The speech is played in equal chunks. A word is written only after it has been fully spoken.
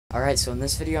Alright, so in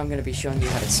this video I'm going to be showing you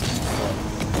how to speed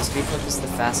flip. Speed flip is the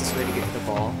fastest way to get to the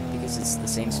ball because it's the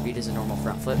same speed as a normal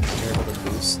front flip, and you're able to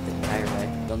boost the entire way.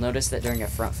 You'll notice that during a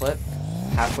front flip,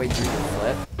 halfway through the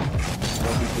flip,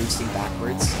 you'll be boosting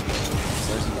backwards, which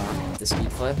slows you down. The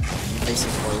speed flip, you're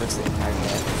facing forwards the entire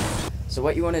way. So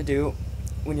what you want to do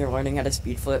when you're learning how to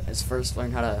speed flip is first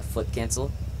learn how to flip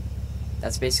cancel.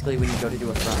 That's basically when you go to do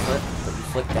a front flip, but you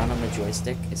flip down on the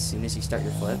joystick as soon as you start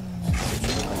your flip. So it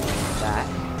should look like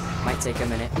that. Might take a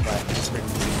minute, but it's pretty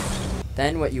easy.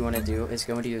 Then what you want to do is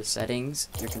go into your settings,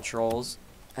 your controls,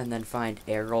 and then find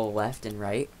air roll left and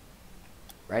right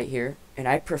here. And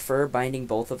I prefer binding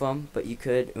both of them, but you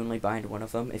could only bind one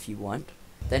of them if you want.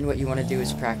 Then what you want to do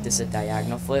is practice a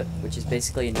diagonal flip, which is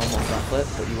basically a normal front flip,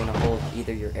 but you want to hold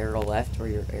either your air roll left or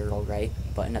your air roll right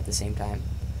button at the same time.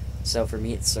 So for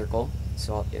me it's circle,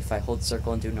 so if I hold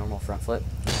circle and do normal front flip,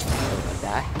 I'll go like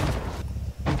that.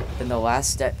 Then the last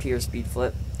step to your speed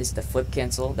flip is the flip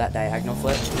cancel, that diagonal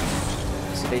flip.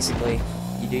 So basically,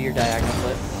 you do your diagonal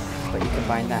flip, but you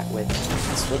combine that with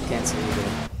this flip cancel you do,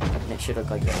 and it should look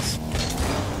like this.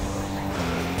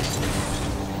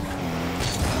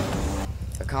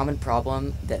 A common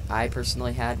problem that I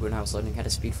personally had when I was learning how to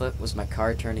speed flip was my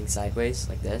car turning sideways,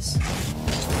 like this.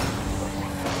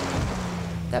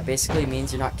 That basically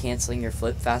means you're not canceling your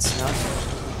flip fast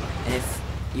enough, and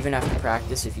even after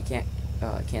practice, if you can't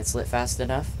cancel it fast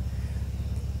enough,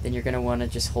 then you're going to want to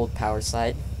just hold power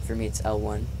slide. For me it's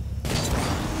L1.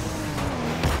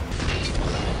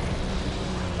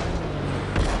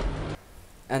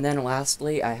 And then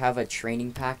lastly, I have a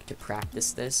training pack to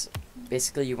practice this.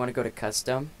 Basically you want to go to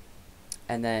custom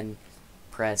and then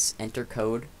press enter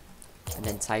code and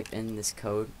then type in this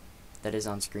code that is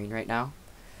on screen right now.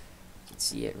 You can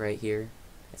see it right here,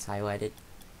 it's highlighted.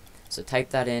 So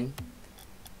type that in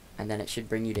and then it should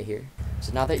bring you to here.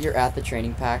 So now that you're at the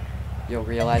training pack, you'll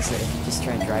realize that if you just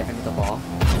try and drive into the ball,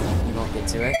 you won't get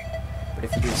to it. But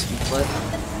if you do a speed flip,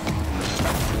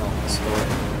 you'll score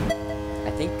it.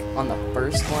 I think on the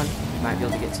first one, you might be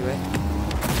able to get to it.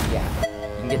 Yeah,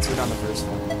 you can get to it on the first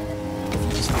one if you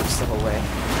just boost the whole way.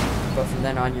 But from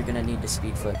then on, you're going to need to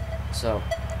speed flip. So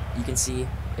you can see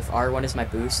if R1 is my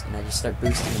boost, and I just start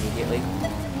boosting immediately,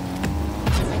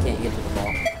 I can't get to the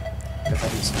ball. But if I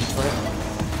do speed flip,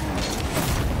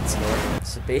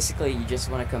 so basically, you just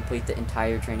want to complete the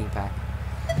entire training pack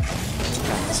to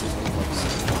practice your speed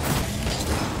flips.